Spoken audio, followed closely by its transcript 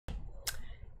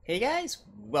Hey guys,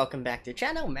 welcome back to the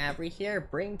channel. Mavri here,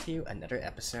 bringing to you another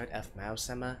episode of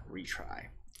Maou-sama Retry.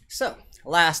 So,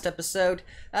 last episode,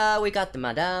 we got the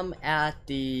madame at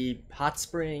the hot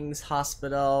springs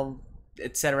hospital,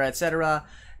 etc, etc,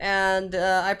 and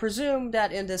I presume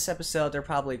that in this episode they're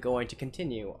probably going to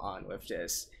continue on with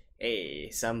this. Hey,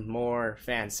 some more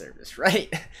fan service,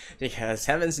 right? Because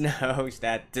heavens knows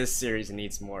that this series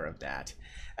needs more of that.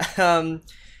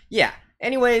 Yeah.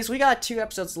 Anyways, we got 2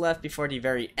 episodes left before the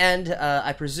very end.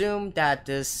 I presume that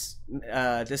this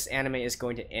anime is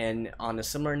going to end on a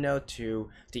similar note to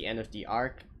the end of the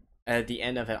arc, the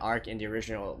end of an arc in the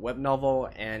original web novel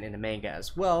and in the manga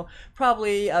as well.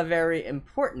 Probably a very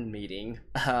important meeting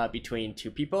between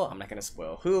 2 people. I'm not gonna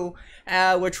spoil who,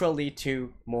 which will lead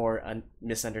to more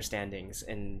misunderstandings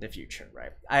in the future.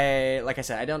 Right? Like I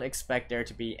said, I don't expect there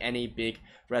to be any big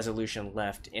resolution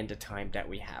left in the time that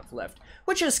we have left,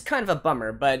 which is kind of a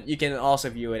bummer. But you can also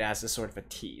view it as a sort of a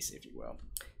tease, if you will.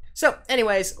 So,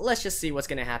 anyways, let's just see what's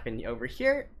gonna happen over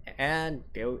here and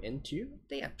go into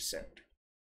the episode.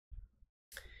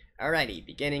 Alrighty,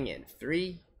 beginning in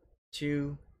 3,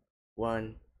 2,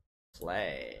 1,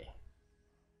 play.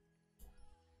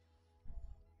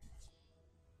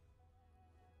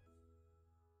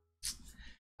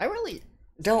 I really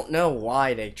don't know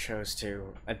why they chose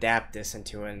to adapt this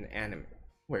into an anime.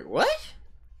 Wait, what?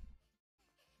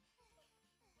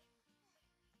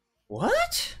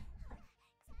 What?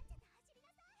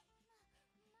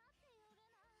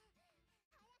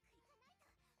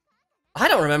 I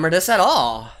don't remember this at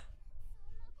all.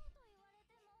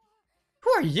 Who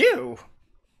are you?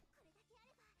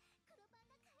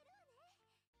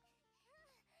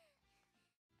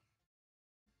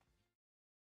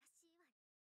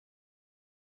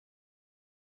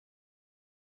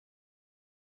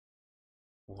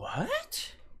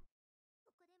 What?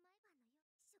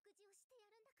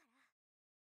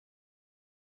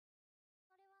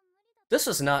 This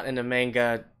was not in the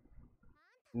manga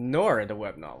nor in the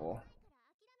web novel.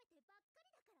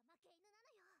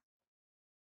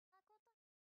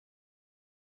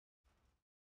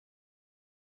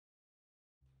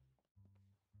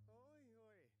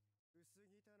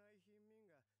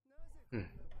 Hmm.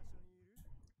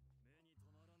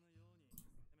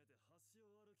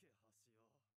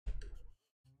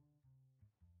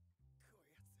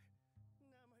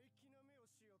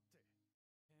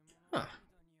 Huh.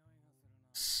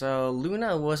 So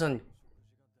Luna wasn't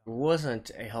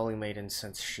a holy maiden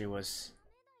since she was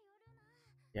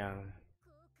young.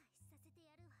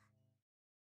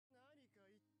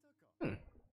 Hmm.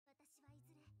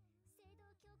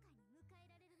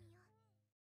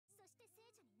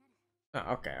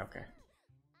 Oh, okay, okay.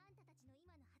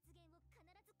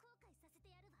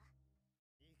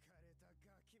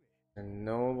 The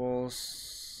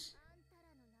nobles.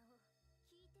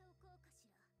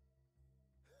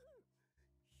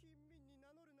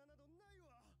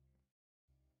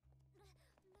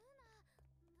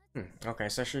 Okay,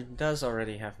 so she does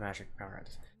already have magic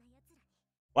powers.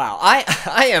 Wow,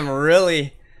 I am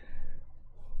really.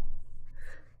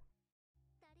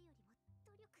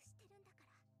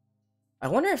 I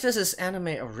wonder if this is anime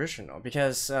original,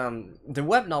 because the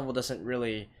web novel doesn't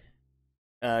really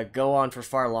go on for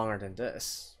far longer than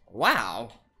this. Wow,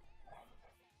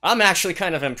 I'm actually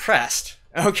kind of impressed.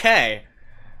 Okay,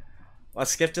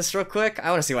 let's skip this real quick. I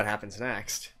want to see what happens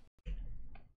next.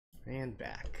 And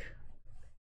back.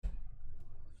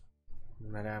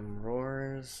 Madame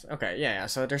roars. Okay, yeah,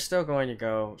 so they're still going to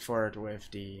go forward with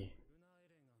the...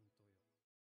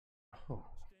 Oh.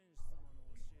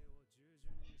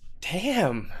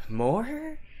 Damn,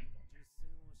 more?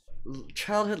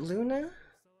 Childhood Luna?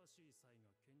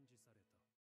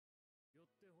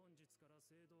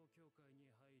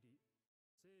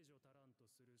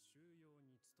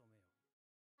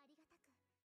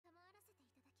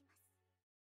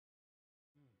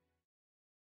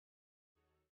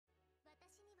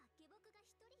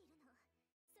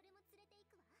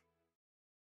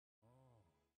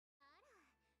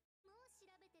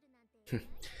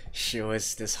 She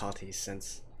was this haughty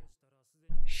since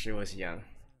she was young.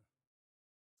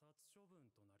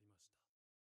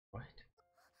 What?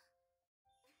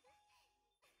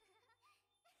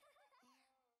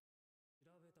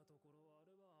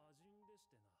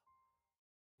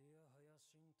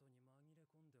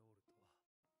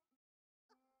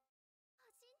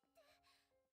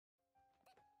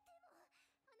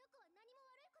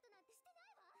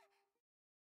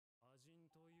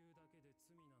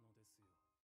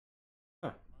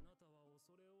 Huh.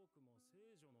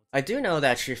 I do know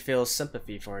that she feels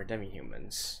sympathy for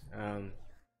demi-humans.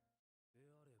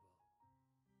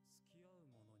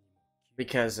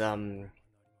 Because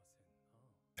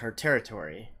her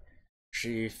territory,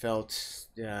 she felt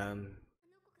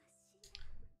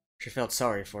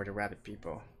sorry for the rabbit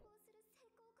people.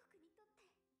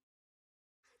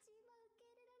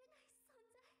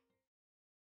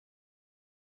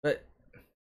 But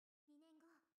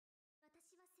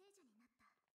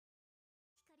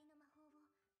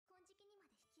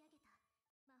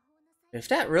if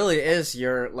that really is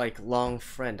your, like, long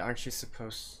friend, aren't you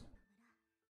supposed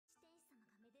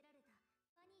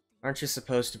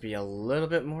to be a little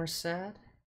bit more sad?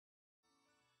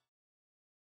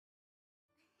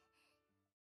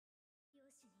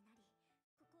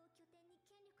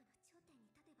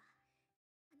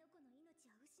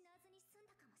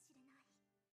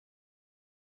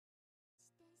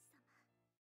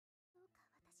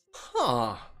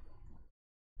 Huh.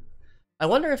 I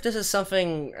wonder if this is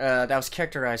something that was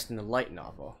characterized in the light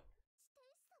novel.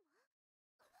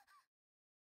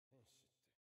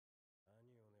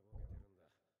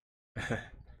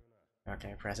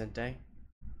 Okay, present day.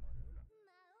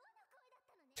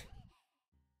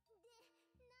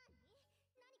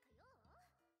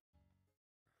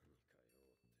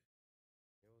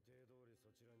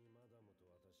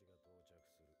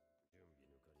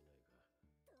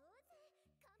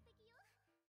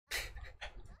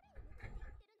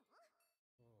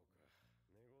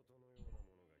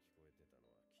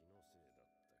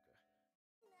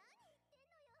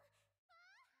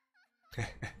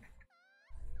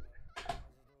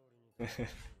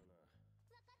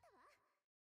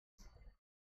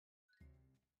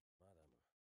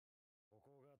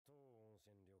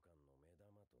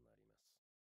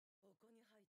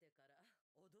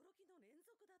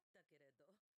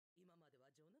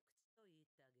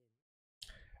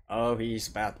 Oh, he's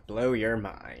about to blow your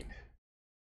mind.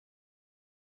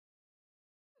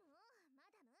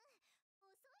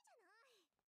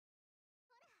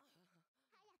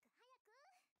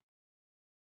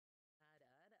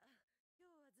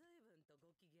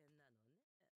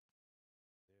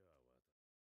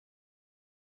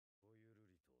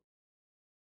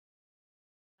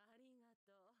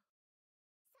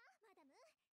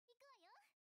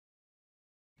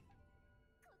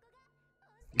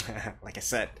 Like I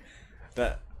said,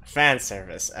 the fan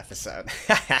service episode.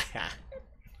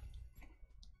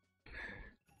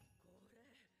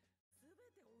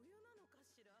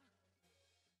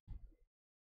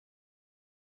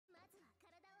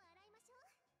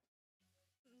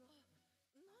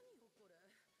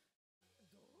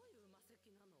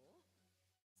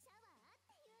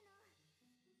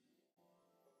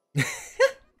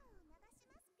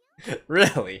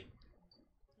 Really?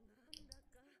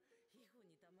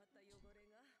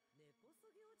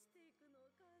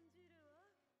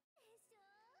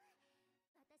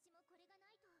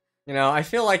 You know, I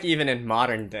feel like even in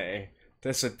modern day,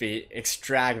 this would be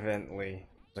extravagantly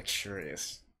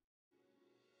luxurious.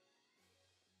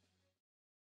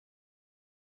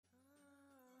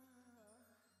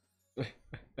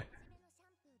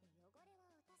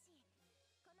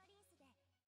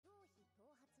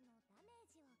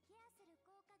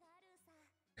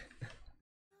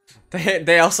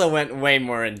 They also went way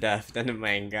more in depth than the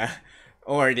manga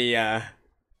or the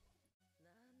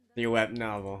web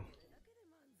novel.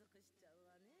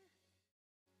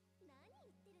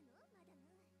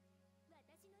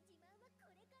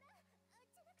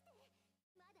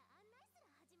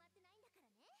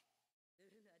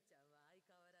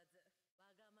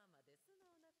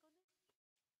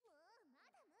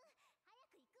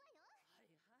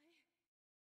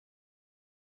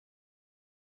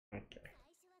 Okay.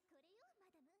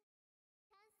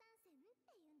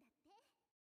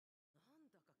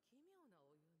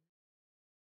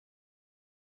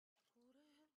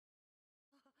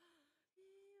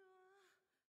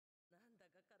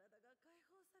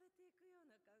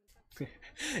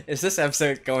 Is this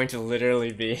episode going to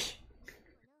literally be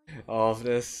all of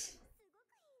this?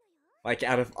 Like,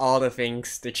 out of all the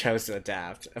things they chose to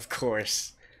adapt, of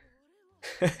course.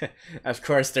 Of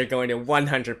course they're going to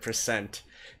 100%,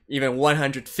 even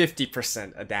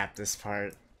 150% adapt this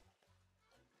part.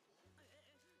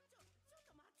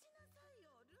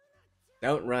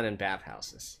 Don't run in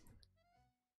bathhouses.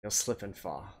 You'll slip and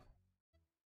fall.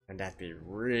 And that'd be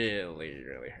really,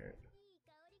 really hurt.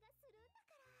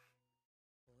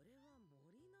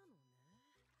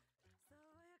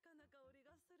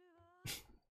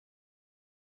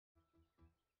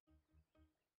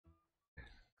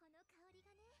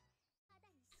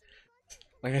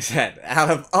 Like I said, out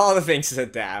of all the things to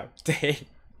adapt, they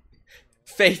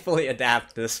faithfully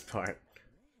adapt this part.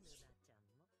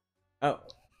 Oh.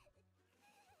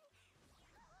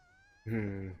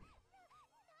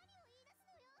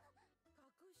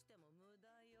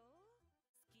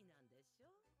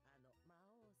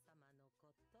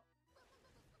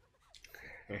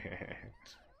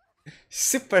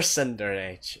 Super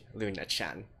Sundere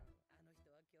Luna-chan.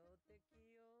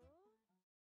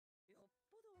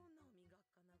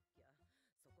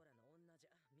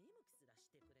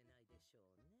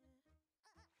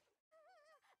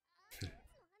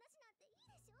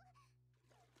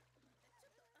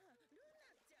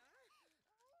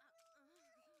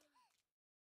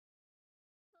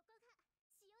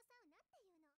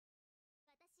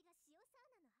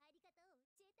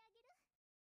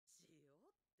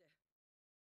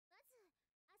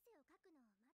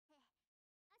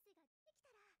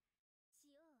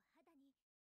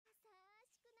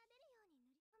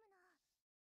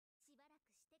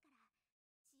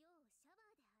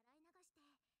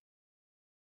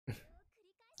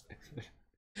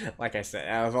 Like I said,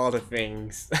 out of all the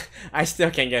things, I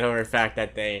still can't get over the fact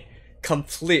that they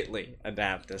completely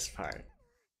adapt this part.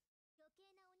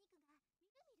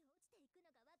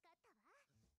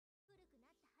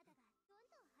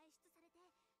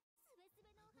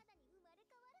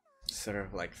 Sort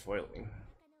of like foiling.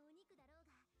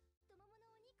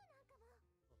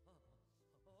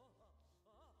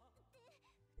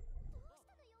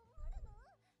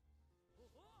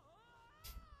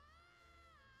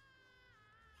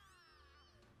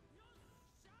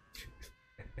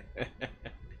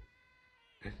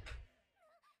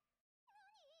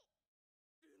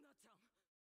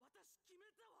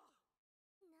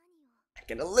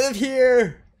 I'm gonna live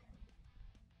here!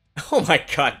 Oh my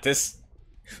god, this...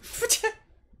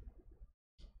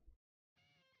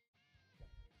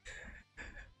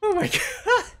 Oh my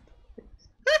god!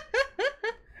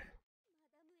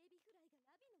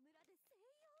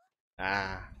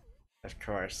 Ah, of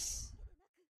course.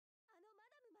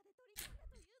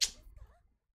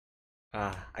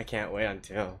 Ah, I can't wait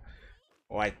until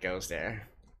White goes there.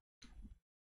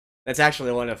 That's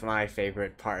actually one of my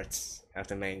favorite parts of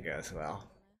the manga as well.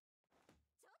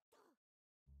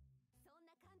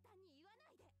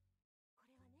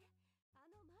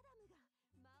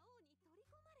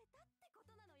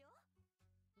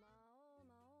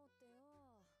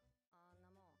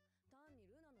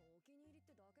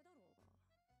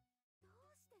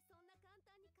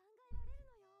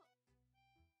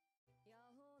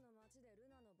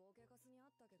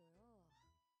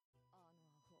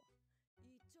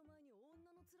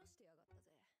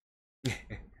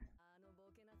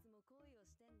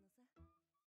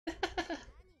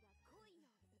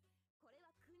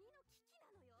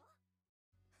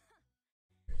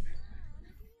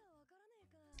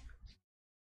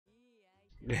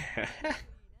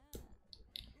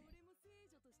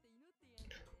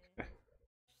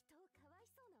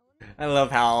 I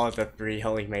love how all of the three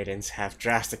holy maidens have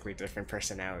drastically different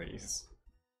personalities.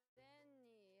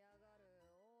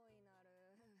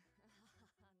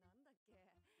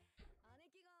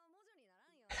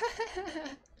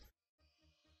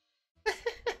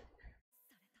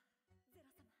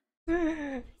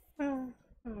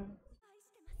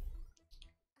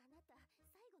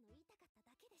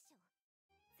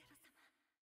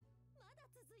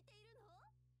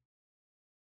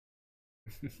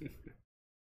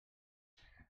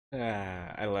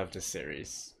 I love this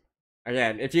series.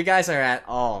 Again, if you guys are at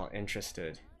all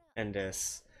interested in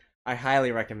this, I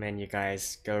highly recommend you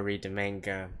guys go read the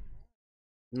manga,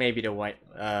 maybe the web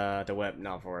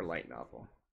novel or light novel.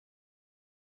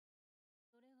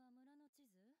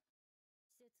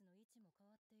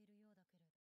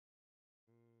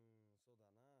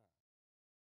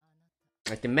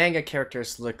 Like the manga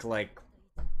characters look like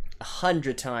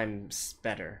 100 times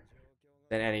better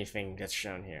than anything that's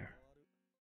shown here.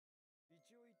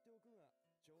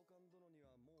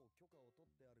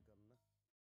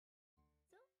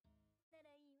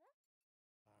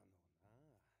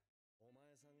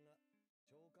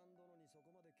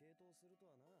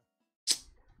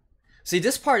 See,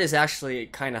 this part is actually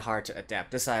kind of hard to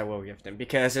adapt, this I will give them,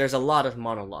 because there's a lot of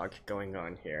monologue going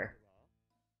on here.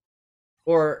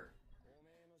 Or,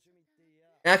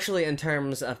 actually in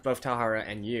terms of both Tahara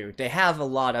and Yuu, they have a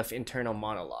lot of internal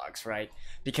monologues, right?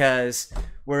 Because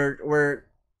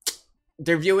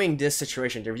they're viewing this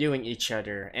situation, they're viewing each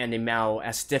other and the Mao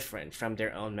as different from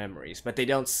their own memories, but they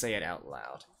don't say it out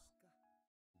loud.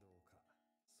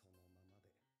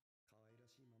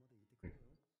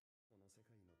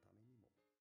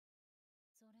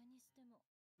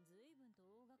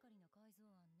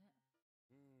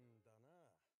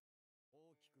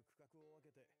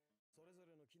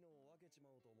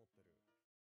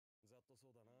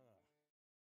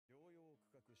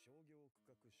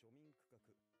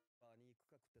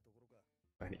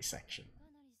 Funny section.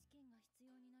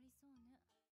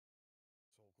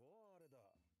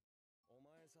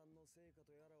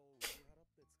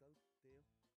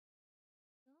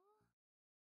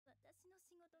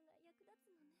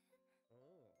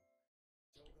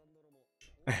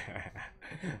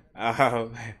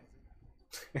 um,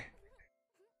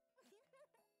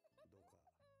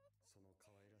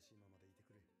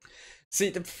 see,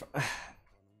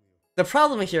 the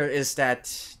problem here is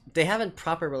that they haven't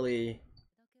properly.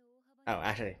 Oh,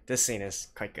 actually, this scene is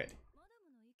quite good.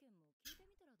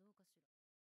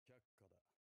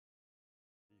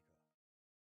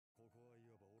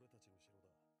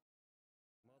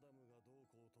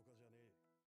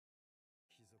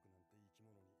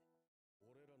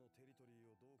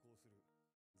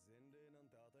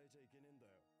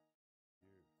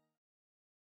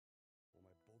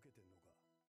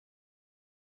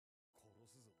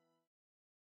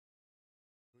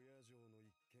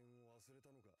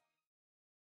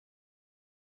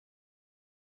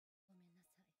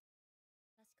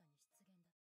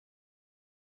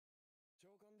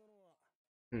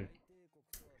 Hmm.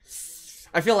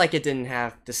 I feel like it didn't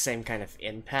have the same kind of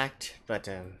impact, but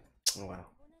oh well.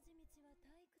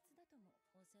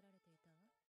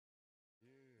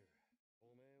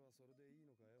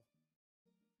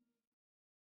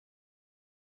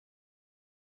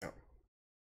 Oh.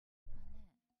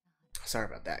 Sorry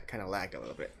about that, kind of lagged a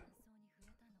little bit.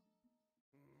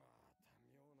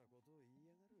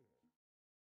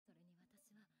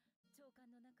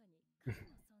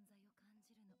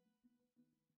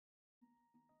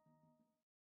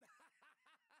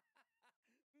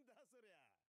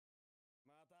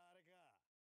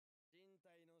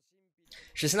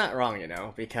 She's not wrong, you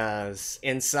know, because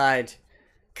inside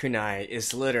Kunai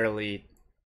is literally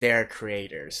their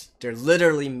creators. They're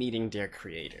literally meeting their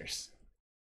creators.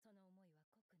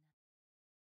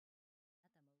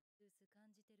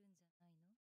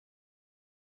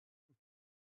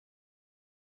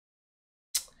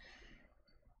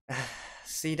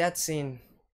 See that scene?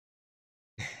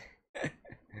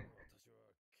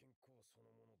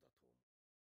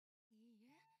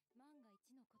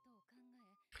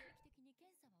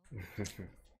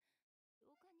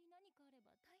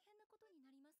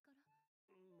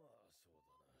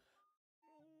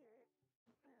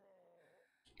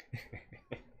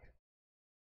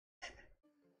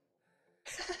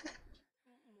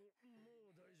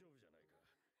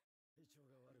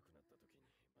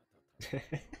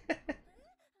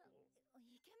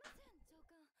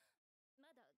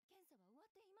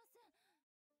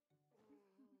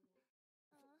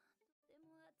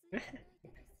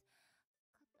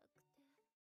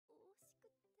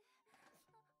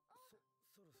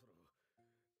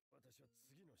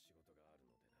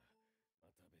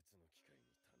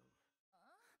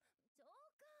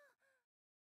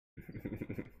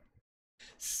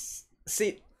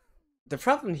 See, the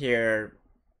problem here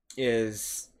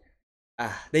is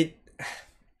they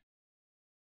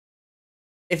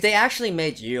if they actually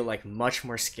made Yu like much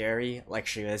more scary like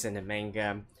she is in the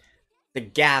manga, the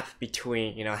gap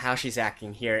between, you know, how she's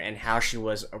acting here and how she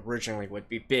was originally would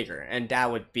be bigger, and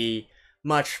that would be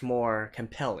much more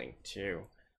compelling to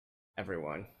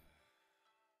everyone.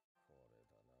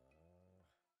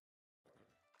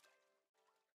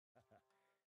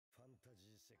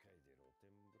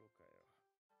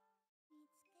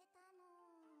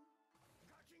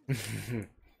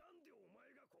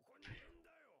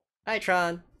 Hi,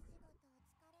 Tron.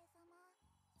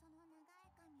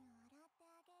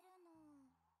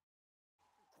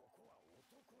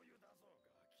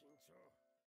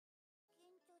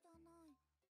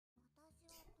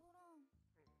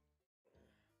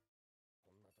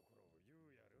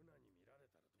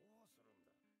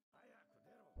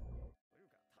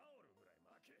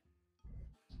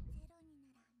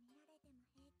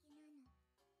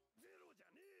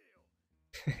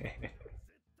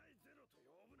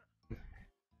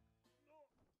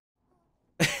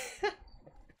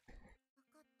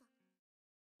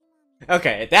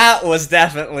 Okay, that was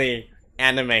definitely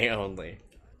anime only.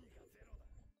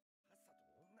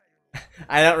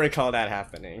 I don't recall that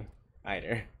happening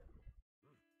either.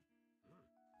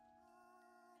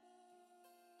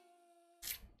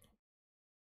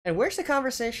 And where's the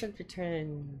conversation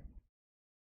between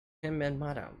him and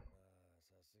Madame?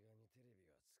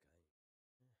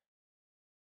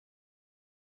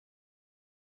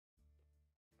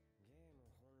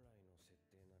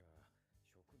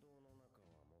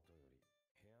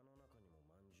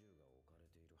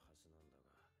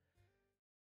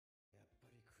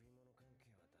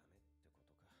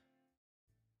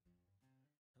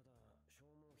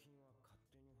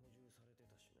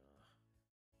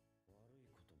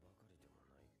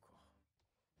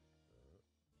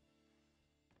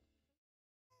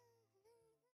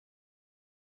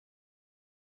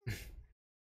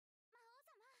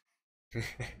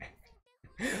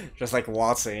 Just like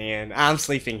waltzing in. I'm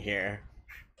sleeping here.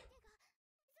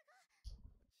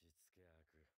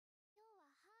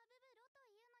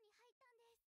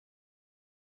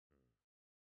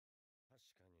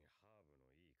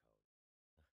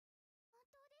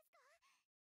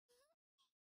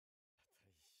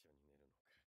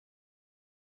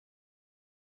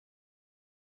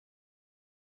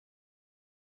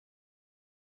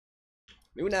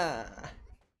 Luna!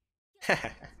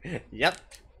 Yep.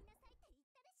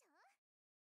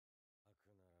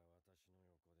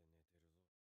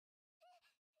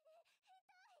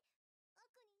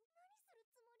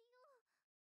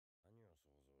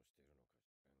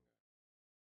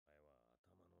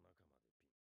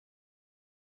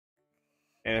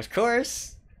 And of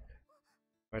course,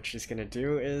 what she's gonna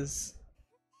do is...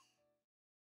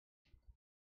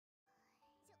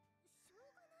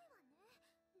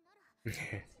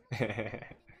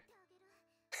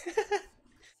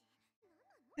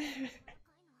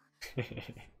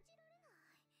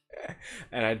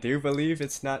 And I do believe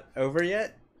it's not over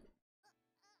yet.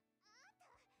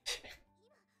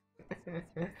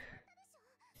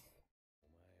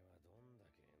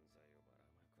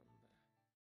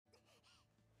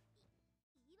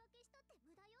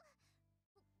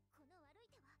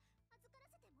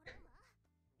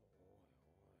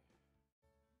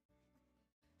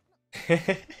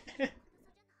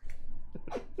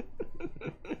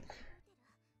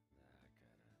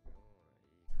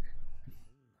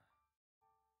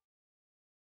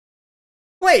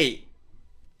 Wait!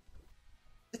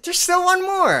 There's still one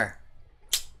more!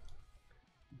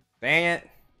 Dang it.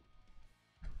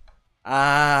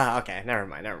 Okay, never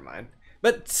mind.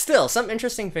 But still, some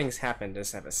interesting things happened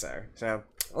this episode, so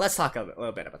let's talk a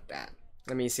little bit about that.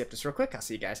 Let me see up this real quick, I'll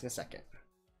see you guys in a second.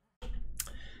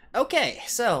 Okay,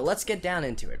 so let's get down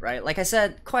into it, right? Like I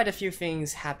said, quite a few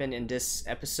things happen in this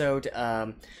episode.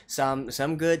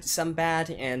 Some good, some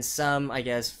bad, and some, I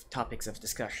guess, topics of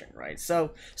discussion, right?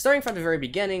 So, starting from the very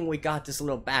beginning, we got this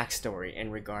little backstory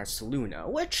in regards to Luna,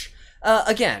 which,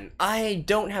 again, I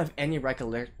don't have any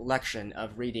recollection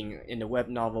of reading in the web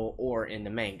novel or in the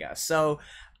manga, so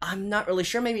I'm not really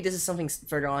sure. Maybe this is something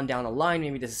further on down the line,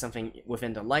 maybe this is something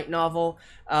within the light novel,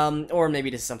 or maybe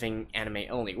this is something anime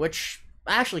only, which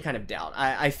I actually kind of doubt.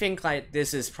 I think like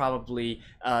this is probably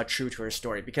true to her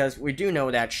story, because we do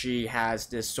know that she has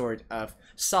this sort of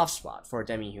soft spot for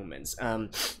demi-humans.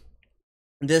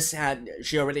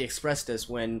 She already expressed this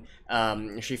when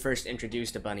she first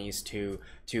introduced the bunnies to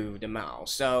the Mao.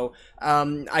 So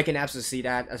I can absolutely see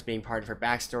that as being part of her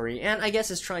backstory, and I guess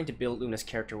it's trying to build Luna's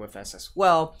character with us as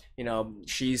well. You know,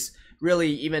 she's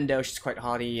really, even though she's quite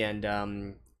haughty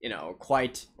and you know,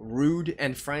 quite rude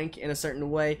and frank in a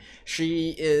certain way,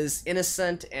 she is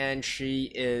innocent and she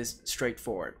is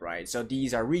straightforward, right? So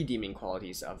these are redeeming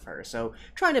qualities of her. So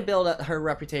trying to build her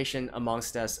reputation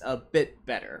amongst us a bit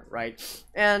better, right?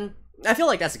 And I feel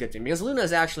like that's a good thing, because Luna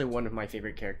is actually one of my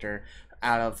favorite characters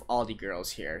out of all the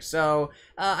girls here. So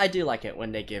I do like it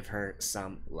when they give her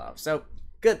some love. So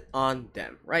good on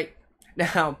them, right?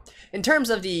 Now, in terms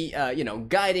of the, you know,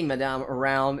 guiding Madame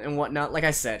around and whatnot, like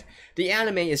I said, the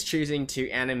anime is choosing to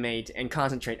animate and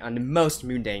concentrate on the most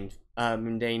mundane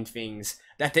things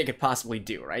that they could possibly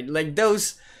do, right? Like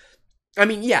those, I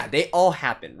mean, yeah, they all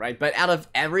happen, right? But out of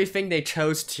everything, they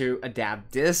chose to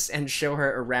adapt this and show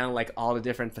her around, like, all the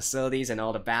different facilities and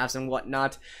all the baths and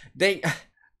whatnot. They,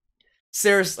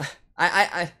 seriously,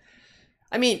 I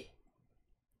mean,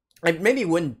 I maybe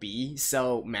wouldn't be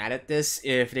so mad at this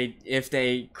if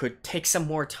they could take some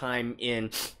more time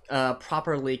in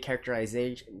properly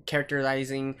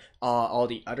characterizing all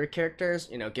the other characters,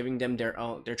 you know, giving them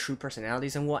their true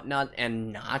personalities and whatnot,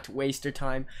 and not waste their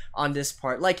time on this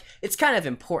part. Like, it's kind of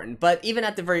important, but even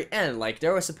at the very end, like,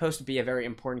 there was supposed to be a very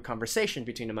important conversation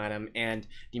between the Madam and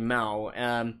the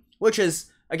Mao, which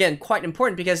is, again, quite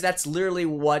important, because that's literally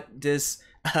what this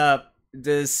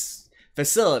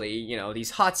facility, you know,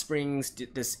 these hot springs,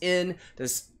 this inn,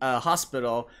 this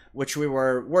hospital, which we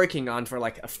were working on for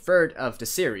like a third of the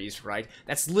series, right?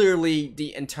 That's literally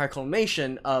the entire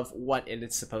culmination of what it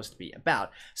is supposed to be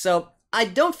about. So I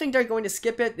don't think they're going to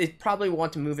skip it. They probably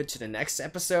want to move it to the next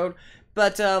episode.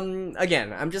 But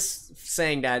again, I'm just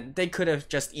saying that they could have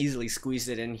just easily squeezed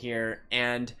it in here,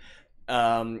 and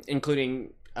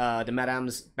including the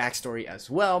Madame's backstory as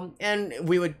well, and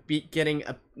we would be getting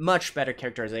a much better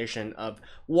characterization of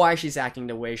why she's acting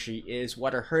the way she is,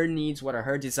 what are her needs, what are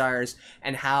her desires,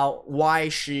 and why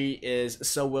she is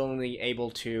so willingly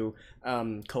able to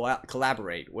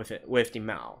collaborate with the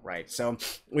Mao, right? So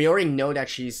we already know that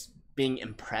she's being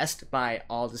impressed by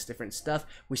all this different stuff.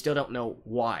 We still don't know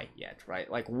why yet,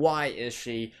 right? Like, why is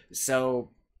she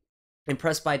so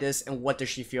impressed by this, and what does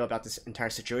she feel about this entire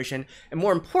situation? And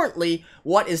more importantly,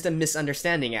 what is the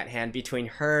misunderstanding at hand between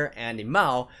her and the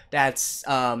Mao that's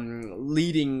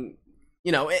leading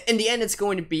you know, in the end, it's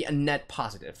going to be a net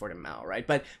positive for the Mao, right?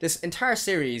 But this entire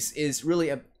series is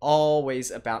really always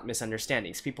about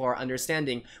misunderstandings. People are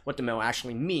understanding what the Mao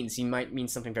actually means. He might mean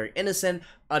something very innocent.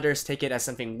 Others take it as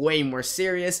something way more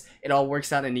serious. It all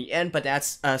works out in the end, but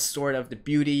that's sort of the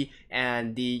beauty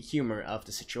and the humor of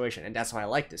the situation. And that's why I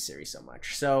like this series so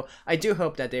much. So I do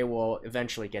hope that they will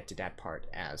eventually get to that part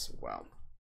as well.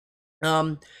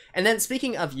 And then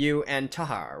speaking of Yuu and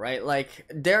Tahara, right? Like,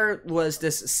 there was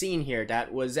this scene here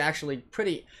that was actually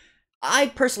pretty, I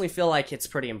personally feel like it's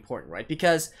pretty important, right?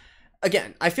 Because,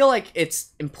 again, I feel like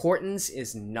its importance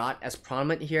is not as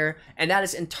prominent here, and that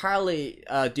is entirely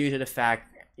due to the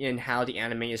fact in how the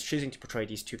anime is choosing to portray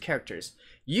these two characters.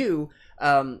 Yuu,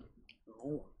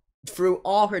 through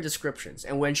all her descriptions,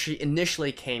 and when she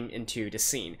initially came into the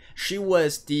scene, she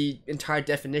was the entire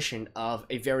definition of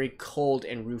a very cold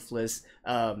and ruthless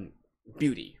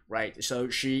beauty, right? So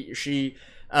she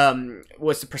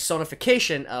was the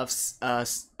personification of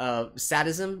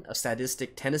sadism, of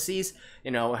sadistic tendencies.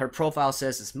 You know, her profile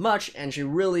says as much, and she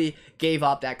really gave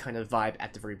off that kind of vibe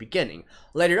at the very beginning.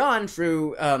 Later on,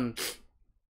 through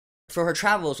for her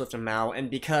travels with the Mao, and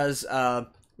because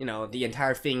you know, the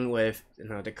entire thing with, you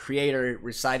know, the creator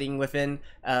residing within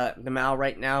the Mao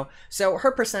right now. So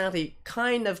her personality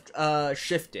kind of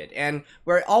shifted, and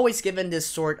we're always given this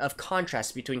sort of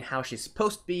contrast between how she's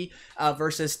supposed to be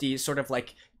versus the sort of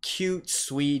like cute,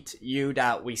 sweet Yuu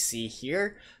that we see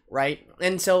here, right?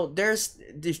 And so there's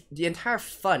the entire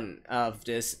fun of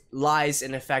this lies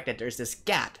in the fact that there's this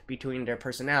gap between her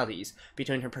personalities,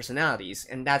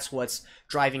 and that's what's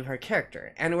driving her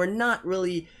character. And we're not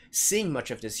really seeing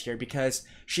much of this here because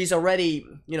she's already,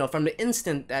 you know, from the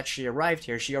instant that she arrived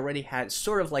here, she already had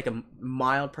sort of like a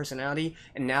mild personality,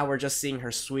 and now we're just seeing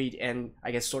her sweet and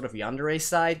I guess sort of yandere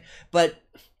side. But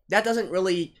that doesn't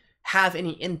really have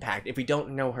any impact if we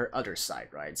don't know her other side,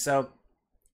 right? So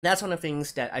that's one of the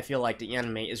things that I feel like the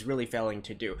anime is really failing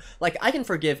to do. Like, I can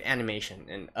forgive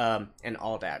animation and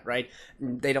all that, right?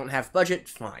 They don't have budget,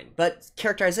 fine. But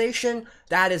characterization,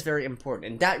 that is very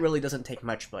important, and that really doesn't take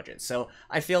much budget. So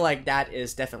I feel like that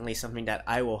is definitely something that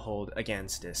I will hold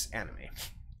against this anime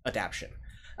adaptation.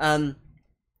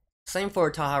 Same for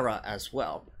Tahara as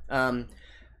well.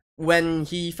 When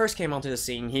he first came onto the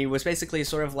scene, he was basically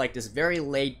sort of like this very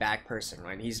laid-back person,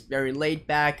 right? He's very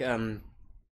laid-back, and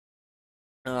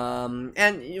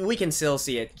we can still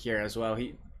see it here as well.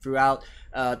 He throughout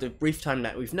the brief time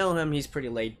that we've known him, he's pretty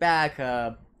laid back.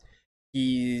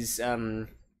 He's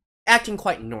acting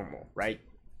quite normal, right?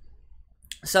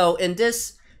 So in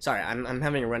this, sorry, I'm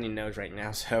having a runny nose right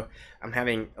now, so I'm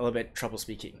having a little bit trouble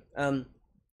speaking.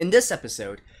 In this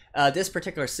episode, this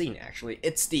particular scene actually,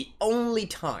 it's the only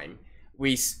time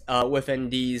we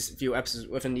within these few episodes,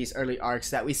 within these early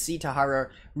arcs, that we see Tahara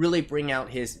really bring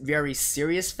out his very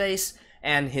serious face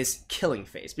and his killing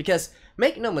face. Because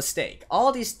make no mistake,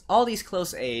 all these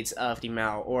close aides of the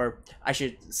Mao, or I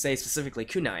should say specifically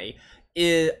kunai,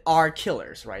 are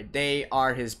killers, right? They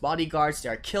are his bodyguards, they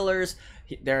are killers,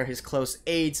 they're his close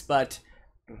aides. But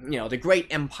you know, the great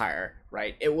empire,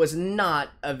 right? It was not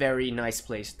a very nice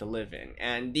place to live in,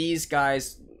 and these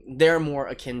guys, they're more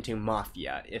akin to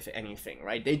mafia, if anything,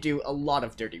 right? They do a lot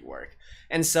of dirty work.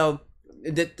 And so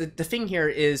the thing here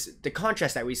is, the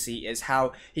contrast that we see is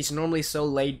how he's normally so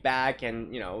laid back,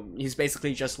 and you know, he's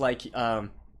basically just like your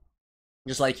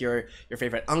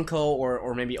favorite uncle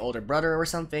or maybe older brother or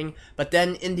something. But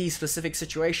then in these specific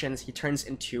situations, he turns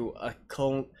into a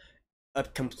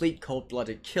complete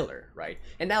cold-blooded killer, right?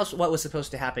 And that was what was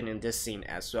supposed to happen in this scene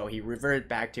as well. He reverted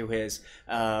back to his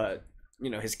you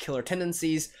know, his killer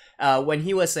tendencies. When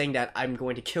he was saying that, "I'm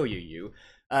going to kill you,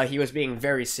 Yuu," he was being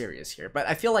very serious here. But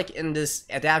I feel like in this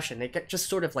adaptation, they just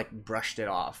sort of like brushed it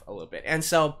off a little bit. And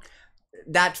so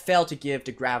that failed to give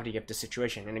the gravity of the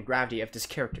situation and the gravity of this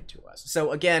character to us.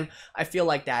 So again, I feel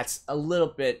like that's a little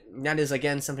bit, that is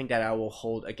again something that I will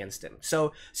hold against him.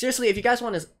 So seriously, if you guys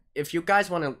want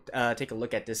to take a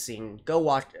look at this scene,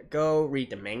 go read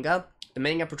the manga. The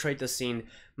manga portrayed this scene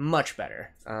much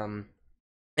better.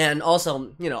 And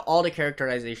also, you know, all the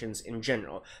characterizations in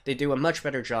general, they do a much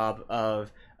better job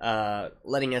of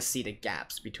letting us see the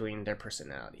gaps between their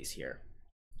personalities here.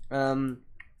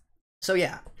 So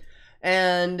yeah,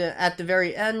 and at the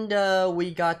very end,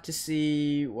 we got to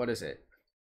see, what is it?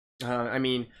 I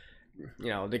mean, you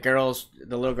know, the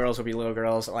little girls will be little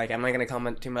girls. Like, I'm not gonna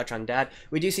comment too much on that.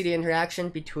 We do see the interaction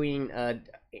between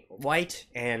White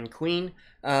and Queen.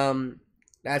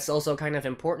 That's also kind of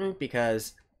important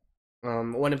because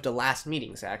one of the last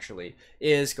meetings actually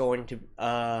is going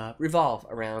to revolve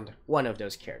around one of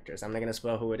those characters. I'm not gonna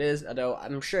spoil who it is, although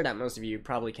I'm sure that most of you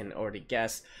probably can already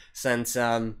guess, since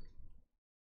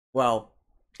Well,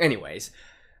 anyways,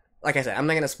 like I said, I'm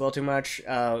not gonna spoil too much.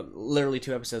 Literally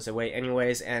 2 episodes away,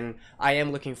 anyways, and I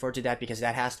am looking forward to that because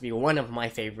that has to be one of my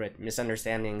favorite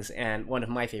misunderstandings and one of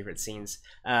my favorite scenes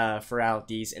throughout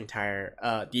these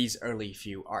early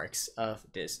few arcs of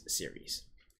this series.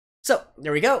 So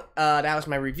there we go. That was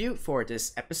my review for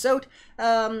this episode.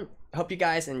 Hope you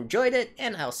guys enjoyed it,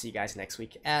 and I'll see you guys next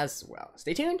week as well.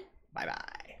 Stay tuned. Bye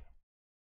bye.